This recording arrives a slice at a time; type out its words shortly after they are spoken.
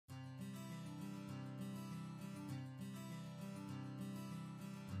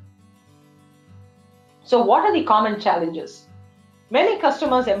So what are the common challenges? Many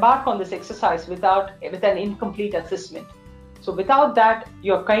customers embark on this exercise with an incomplete assessment. So without that,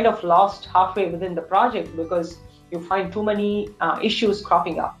 you're kind of lost halfway within the project because you find too many issues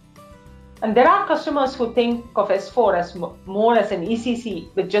cropping up. And there are customers who think of S4 as more as an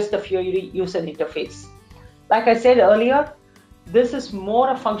ECC with just the Fiori user interface. Like I said earlier, this is more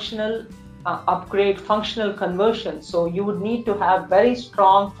a functional upgrade, functional conversion. So you would need to have very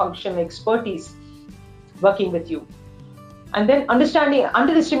strong functional expertise working with you. And then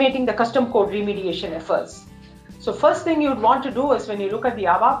underestimating the custom code remediation efforts. So first thing you'd want to do is when you look at the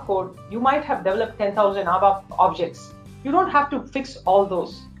ABAP code, you might have developed 10,000 ABAP objects. You don't have to fix all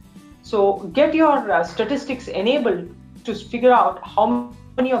those. So get your statistics enabled to figure out how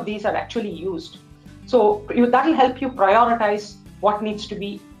many of these are actually used. So that will help you prioritize what needs to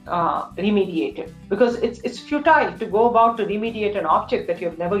be remediated, because it's futile to go about to remediate an object that you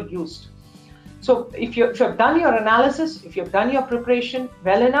have never used. So if you have done your analysis, if you've done your preparation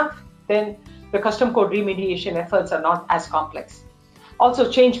well enough, then the custom code remediation efforts are not as complex.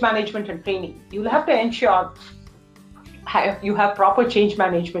 Also, change management and training. You'll have to ensure you have proper change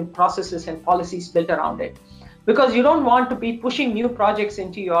management processes and policies built around it, because you don't want to be pushing new projects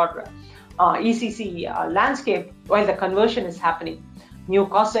into your ECC landscape while the conversion is happening. New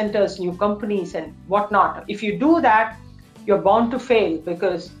cost centers, new companies and whatnot. If you do that, you're bound to fail,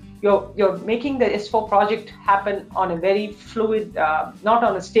 because you're making the S4 project happen on a very fluid, not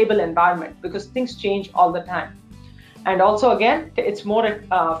on a stable environment, because things change all the time. And also, again, it's more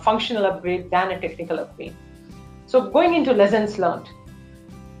a functional upgrade than a technical upgrade. So going into lessons learned.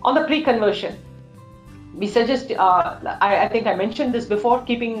 On the pre-conversion, we suggest, I think I mentioned this before,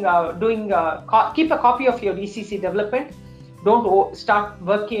 keep a copy of your ECC development. Don't start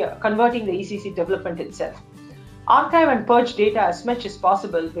converting the ECC development itself. Archive and purge data as much as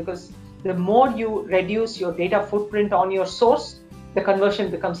possible, because the more you reduce your data footprint on your source, the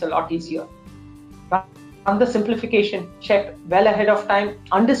conversion becomes a lot easier. Run the simplification check well ahead of time.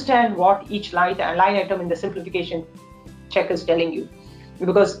 Understand what each line item in the simplification check is telling you,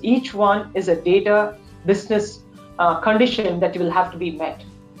 because each one is a data business condition that will have to be met.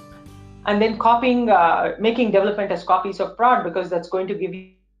 And then making development as copies of prod, because that's going to give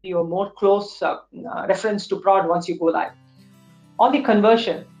you a more close reference to prod once you go live. On the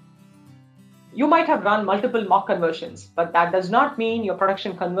conversion, you might have run multiple mock conversions, but that does not mean your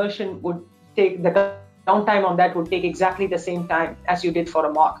production conversion would take, the downtime on that would take exactly the same time as you did for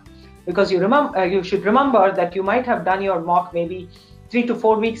a mock. Because you should remember that you might have done your mock maybe 3 to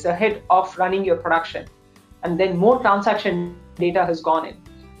 4 weeks ahead of running your production, and then more transaction data has gone in.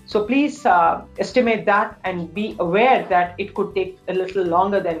 So please estimate that and be aware that it could take a little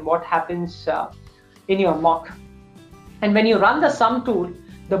longer than what happens in your mock. And when you run the sum tool,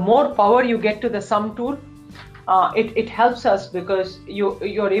 the more power you get to the sum tool, it helps us, because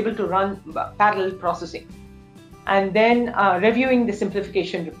you're able to run parallel processing. And then reviewing the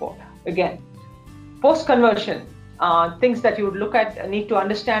simplification report. Again, post-conversion, things that you would look at, need to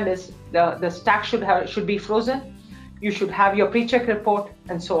understand is the stack should be frozen. You should have your pre-check report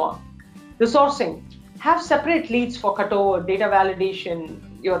and so on. The sourcing, have separate leads for cutover, data validation,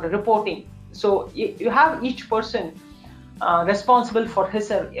 your reporting. So you have each person responsible for his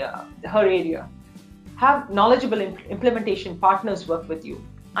or her area. Have knowledgeable implementation partners work with you.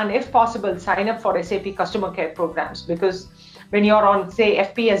 And if possible, sign up for SAP customer care programs, because when you're on, say,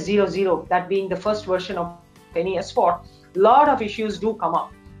 FPS 00, that being the first version of any S4, a lot of issues do come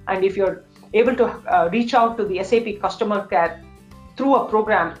up. And if you're able to reach out to the SAP customer care through a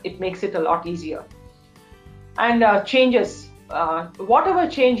program, it makes it a lot easier. And changes, whatever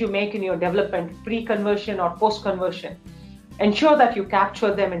change you make in your development, pre-conversion or post-conversion, ensure that you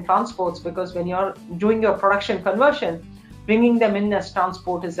capture them in transports, because when you're doing your production conversion, bringing them in as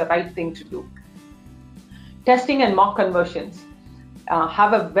transport is the right thing to do. Testing and mock conversions.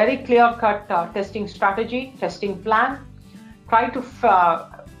 Have a very clear-cut testing strategy, testing plan. Try to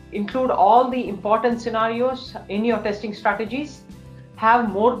include all the important scenarios in your testing strategies. Have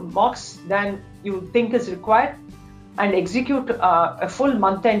more mocks than you think is required, and execute a full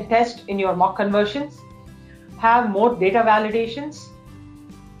month-end test in your mock conversions. Have more data validations,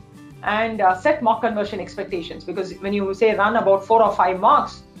 and set mock conversion expectations, because when you say run about 4 or 5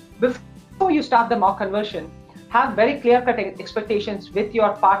 mocks, before you start the mock conversion, have very clear-cut expectations with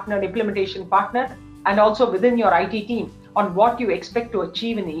your partner, implementation partner, and also within your IT team on what you expect to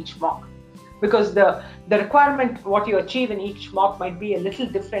achieve in each mock. Because the requirement, what you achieve in each mock might be a little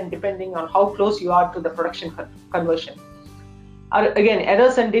different depending on how close you are to the production conversion. Again,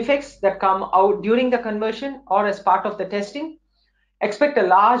 errors and defects that come out during the conversion or as part of the testing. Expect a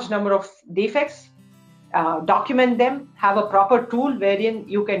large number of defects. document them, have a proper tool wherein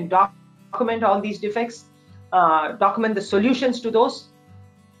you can document all these defects, document the solutions to those,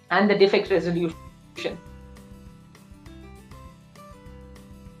 and the defect resolution.